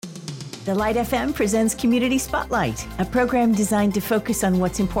The Light FM presents Community Spotlight, a program designed to focus on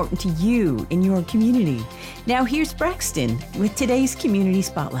what's important to you in your community. Now here's Braxton with today's Community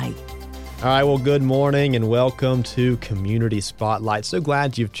Spotlight. All right, well, good morning and welcome to Community Spotlight. So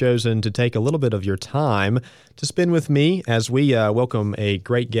glad you've chosen to take a little bit of your time to spend with me as we welcome a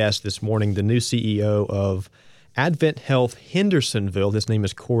great guest this morning, the new CEO of Advent Health Hendersonville. His name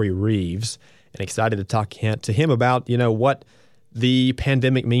is Cory Reeves, and excited to talk to him about, what the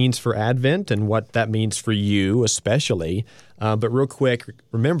pandemic means for Advent and what that means for you especially. But real quick,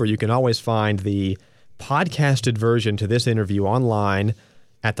 remember, you can always find the podcasted version to this interview online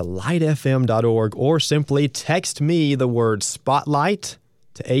at thelightfm.org, or simply text me the word Spotlight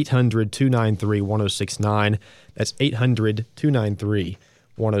to 800-293-1069. That's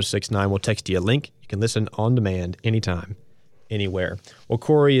 800-293-1069. We'll text you a link. You can listen on demand anytime, anywhere. Well,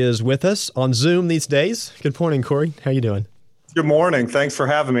 Cory is with us on Zoom these days. Good morning, Cory. How you doing? Good morning. Thanks for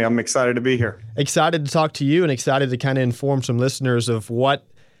having me. I'm excited to be here. Excited to talk to you and excited to kind of inform some listeners of what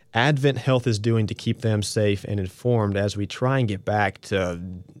Advent Health is doing to keep them safe and informed as we try and get back to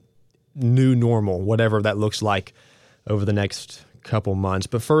new normal, whatever that looks like over the next couple months.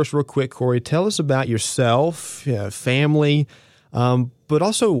 But first, real quick, Cory, tell us about yourself, family, but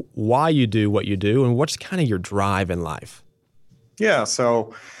also why you do what you do and what's kind of your drive in life. Yeah,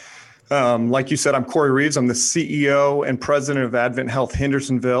 so like you said, I'm Cory Reeves. I'm the CEO and president of Advent Health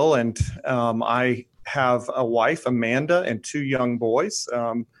Hendersonville, and I have a wife, Amanda, and two young boys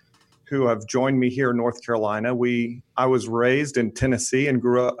who have joined me here in North Carolina. I was raised in Tennessee and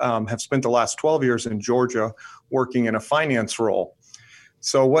grew up, have spent the last 12 years in Georgia working in a finance role.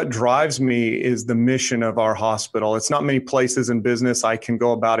 So what drives me is the mission of our hospital. It's not many places in business I can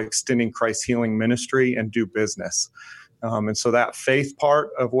go about extending Christ's healing ministry and do business. And so that faith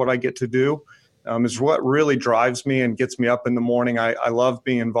part of what I get to do is what really drives me and gets me up in the morning. I love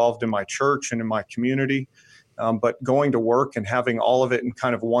being involved in my church and in my community, but going to work and having all of it in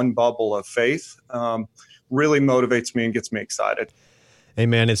kind of one bubble of faith really motivates me and gets me excited.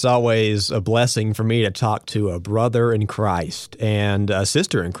 Amen. It's always a blessing for me to talk to a brother in Christ and a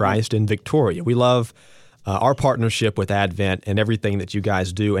sister in Christ in Victoria. We love our partnership with Advent and everything that you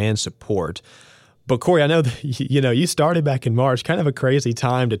guys do and support. But Cory, I know that, you started back in March, kind of a crazy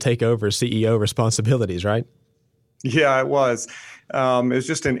time to take over CEO responsibilities, right? Yeah, it was. It was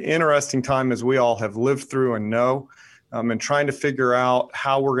just an interesting time, as we all have lived through and know, and trying to figure out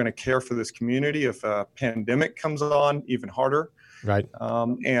how we're going to care for this community if a pandemic comes on, even harder. Right.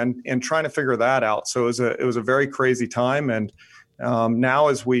 And trying to figure that out. So it was a very crazy time. And now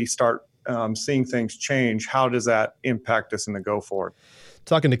as we start seeing things change, how does that impact us in the go forward?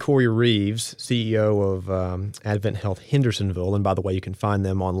 Talking to Cory Reeves, CEO of Advent Health Hendersonville. And by the way, you can find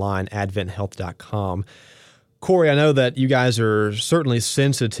them online, adventhealth.com. Cory, I know that you guys are certainly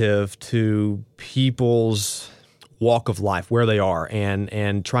sensitive to people's walk of life, where they are,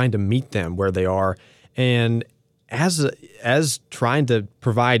 and trying to meet them where they are. And as trying to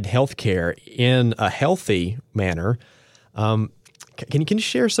provide health care in a healthy manner, can you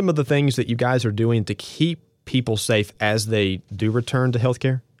share some of the things that you guys are doing to keep people safe as they do return to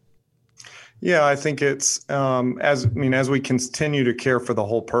healthcare? Yeah, I think it's as we continue to care for the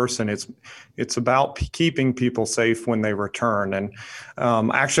whole person, it's about keeping people safe when they return. And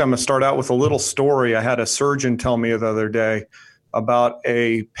actually, I'm going to start out with a little story. I had a surgeon tell me the other day about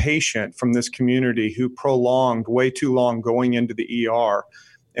a patient from this community who prolonged way too long going into the ER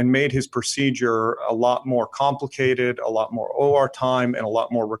and made his procedure a lot more complicated, a lot more OR time, and a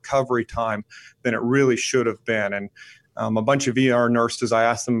lot more recovery time than it really should have been. And a bunch of ER nurses, I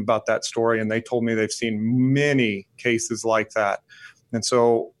asked them about that story, and they told me they've seen many cases like that. And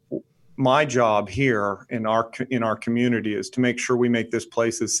so my job here in our community is to make sure we make this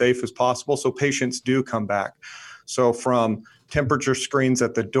place as safe as possible so patients do come back. So from temperature screens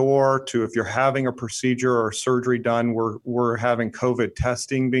at the door to if you're having a procedure or surgery done, we're having COVID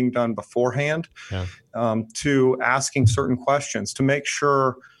testing being done beforehand, to asking certain questions to make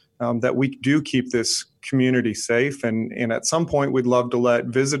sure that we do keep this community safe. And at some point, we'd love to let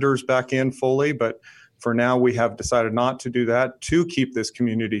visitors back in fully, but for now, we have decided not to do that to keep this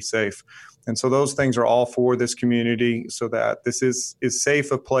community safe. And so those things are all for this community so that this is as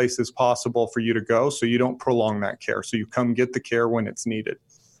safe a place as possible for you to go so you don't prolong that care. So you come get the care when it's needed.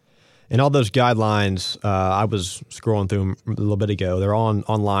 And all those guidelines, I was scrolling through them a little bit ago. They're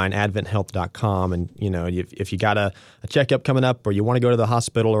online, adventhealth.com. And, if you got a checkup coming up or you want to go to the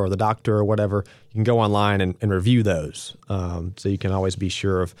hospital or the doctor or whatever, you can go online and review those. So you can always be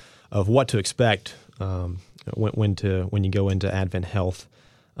sure of what to expect when you go into Advent Health.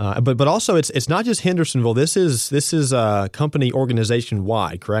 But also it's not just Hendersonville. This is a company organization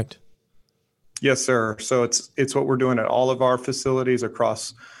wide, correct? Yes, sir. So it's what we're doing at all of our facilities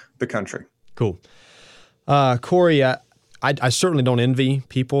across the country. Cool. Cory, I certainly don't envy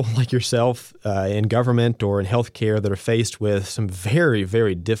people like yourself in government or in healthcare that are faced with some very,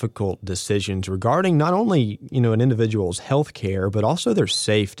 very difficult decisions regarding not only, an individual's healthcare, but also their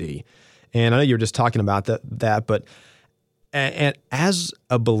safety. And I know you're just talking about that, but and as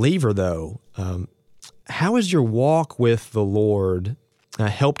a believer, though, how has your walk with the Lord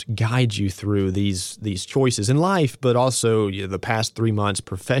helped guide you through these choices in life, but also the past 3 months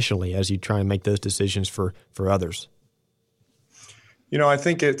professionally as you try and make those decisions for others? I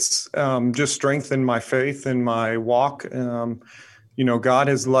think it's just strengthened my faith in my walk. God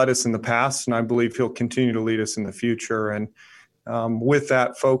has led us in the past, and I believe He'll continue to lead us in the future. And with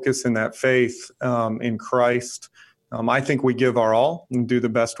that focus and that faith in Christ, I think we give our all and do the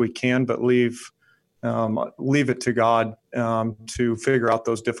best we can, but leave it to God to figure out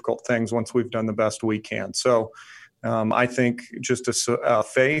those difficult things once we've done the best we can. So I think just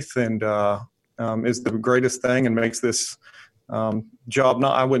faith and is the greatest thing and makes this job,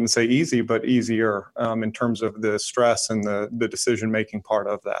 I wouldn't say easy, but easier in terms of the stress and the decision-making part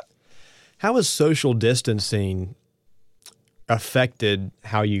of that. How has social distancing affected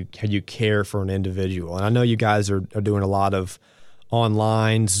how you care for an individual? And I know you guys are doing a lot of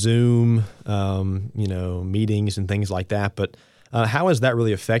online Zoom, meetings and things like that, but how has that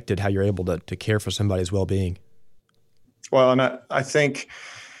really affected how you're able to care for somebody's well-being? Well, and I think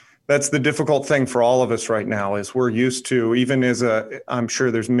that's the difficult thing for all of us right now is we're used to, even I'm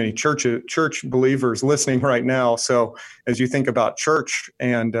sure there's many church believers listening right now. So as you think about church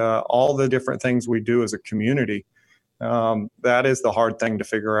and all the different things we do as a community, that is the hard thing to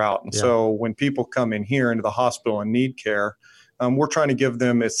figure out. And so when people come in here into the hospital and need care, we're trying to give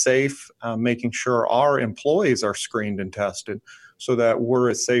them a safe, making sure our employees are screened and tested so that we're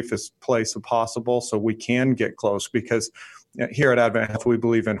as safe as place as possible so we can get close. Because here at Advent Health, we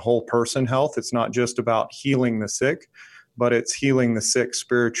believe in whole person health. It's not just about healing the sick, but it's healing the sick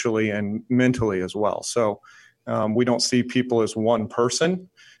spiritually and mentally as well. So we don't see people as one person.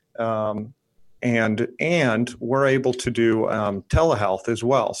 And we're able to do telehealth as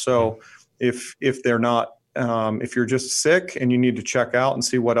well. So if they're not, if you're just sick and you need to check out and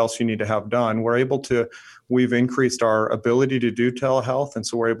see what else you need to have done, we've increased our ability to do telehealth. And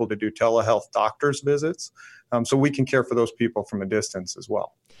so we're able to do telehealth doctor's visits. So we can care for those people from a distance as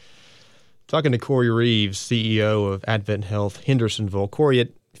well. Talking to Cory Reeves, CEO of Advent Health Hendersonville. Cory,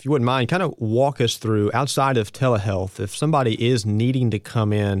 if you wouldn't mind, kind of walk us through, outside of telehealth, if somebody is needing to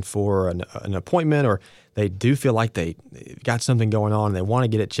come in for an appointment or they do feel like they got something going on and they want to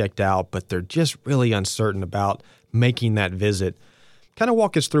get it checked out, but they're just really uncertain about making that visit, kind of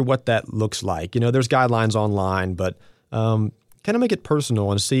walk us through what that looks like. There's guidelines online, but kind of make it personal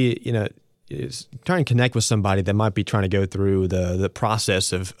and see, try and connect with somebody that might be trying to go through the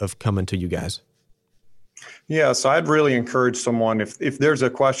process of coming to you guys. Yeah, so I'd really encourage someone, if there's a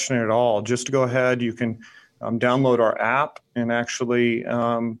question at all, just to go ahead. You can download our app and actually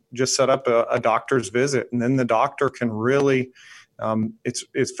just set up a doctor's visit. And then the doctor can really,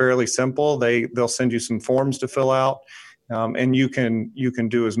 it's fairly simple. They'll send you some forms to fill out. And you can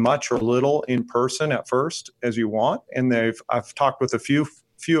do as much or little in person at first as you want. And I've talked with a few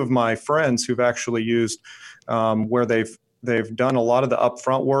of my friends who've actually used where they've done a lot of the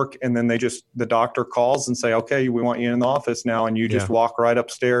upfront work, and then the doctor calls and say, okay, we want you in the office now, and you just walk right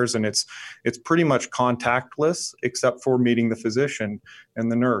upstairs, and it's pretty much contactless except for meeting the physician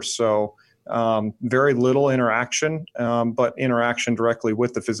and the nurse. So very little interaction, but interaction directly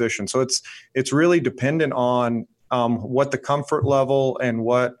with the physician. So it's really dependent on what the comfort level and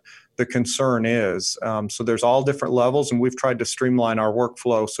what the concern is. So there's all different levels, and we've tried to streamline our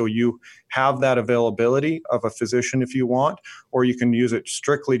workflow so you have that availability of a physician if you want, or you can use it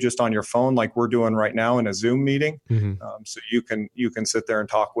strictly just on your phone like we're doing right now in a Zoom meeting. Mm-hmm. So you can sit there and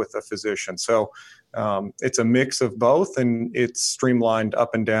talk with a physician. So it's a mix of both, and it's streamlined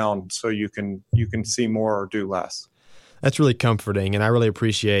up and down so you can see more or do less. That's really comforting, and I really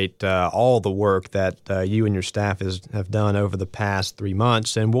appreciate all the work that you and your staff have done over the past 3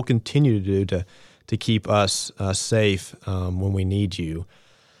 months, and will continue to do to keep us safe when we need you.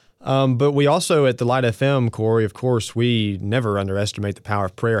 But we also, at the Light FM, Cory, of course, we never underestimate the power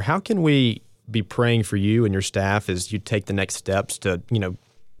of prayer. How can we be praying for you and your staff as you take the next steps to,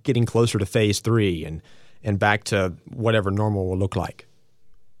 getting closer to phase 3 and back to whatever normal will look like?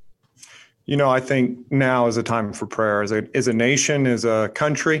 I think now is a time for prayer as a nation, as a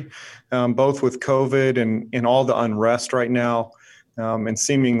country, both with COVID and all the unrest right now. and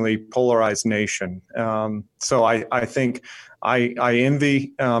seemingly polarized nation. So I think I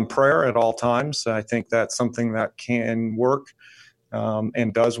envy prayer at all times. I think that's something that can work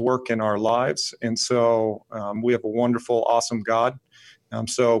and does work in our lives. And so we have a wonderful, awesome God.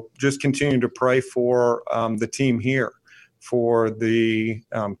 So just continue to pray for the team here, for the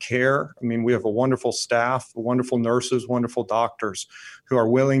care. I mean, we have a wonderful staff, wonderful nurses, wonderful doctors who are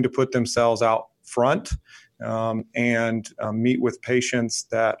willing to put themselves out front and meet with patients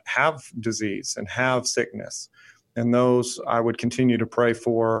that have disease and have sickness. And those, I would continue to pray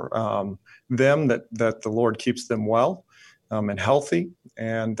for them, that the Lord keeps them well and healthy,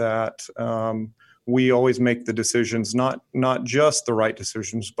 and that we always make the decisions, not just the right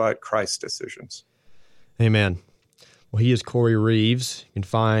decisions, but Christ's decisions. Amen. Well, he is Cory Reeves. You can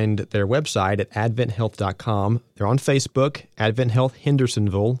find their website at adventhealth.com. They're on Facebook, Advent Health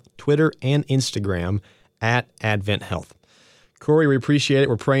Hendersonville, Twitter, and Instagram at Advent Health. Cory, we appreciate it.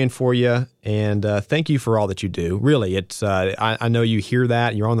 We're praying for you, and thank you for all that you do. Really, it's I know you hear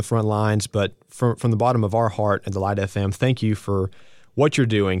that. You're on the front lines, but from the bottom of our heart at the Light FM, thank you for what you're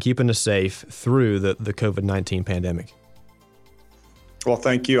doing, keeping us safe through the COVID-19 pandemic. Well,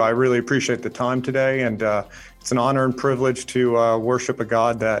 thank you. I really appreciate the time today, and it's an honor and privilege to worship a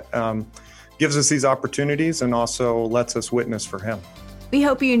God that gives us these opportunities and also lets us witness for Him. We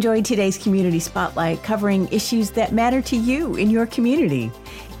hope you enjoyed today's Community Spotlight covering issues that matter to you in your community.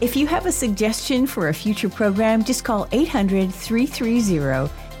 If you have a suggestion for a future program, just call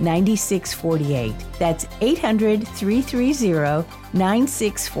 800-330-9648. That's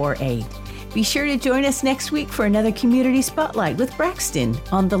 800-330-9648. Be sure to join us next week for another Community Spotlight with Braxton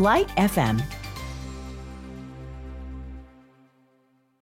on the Light FM.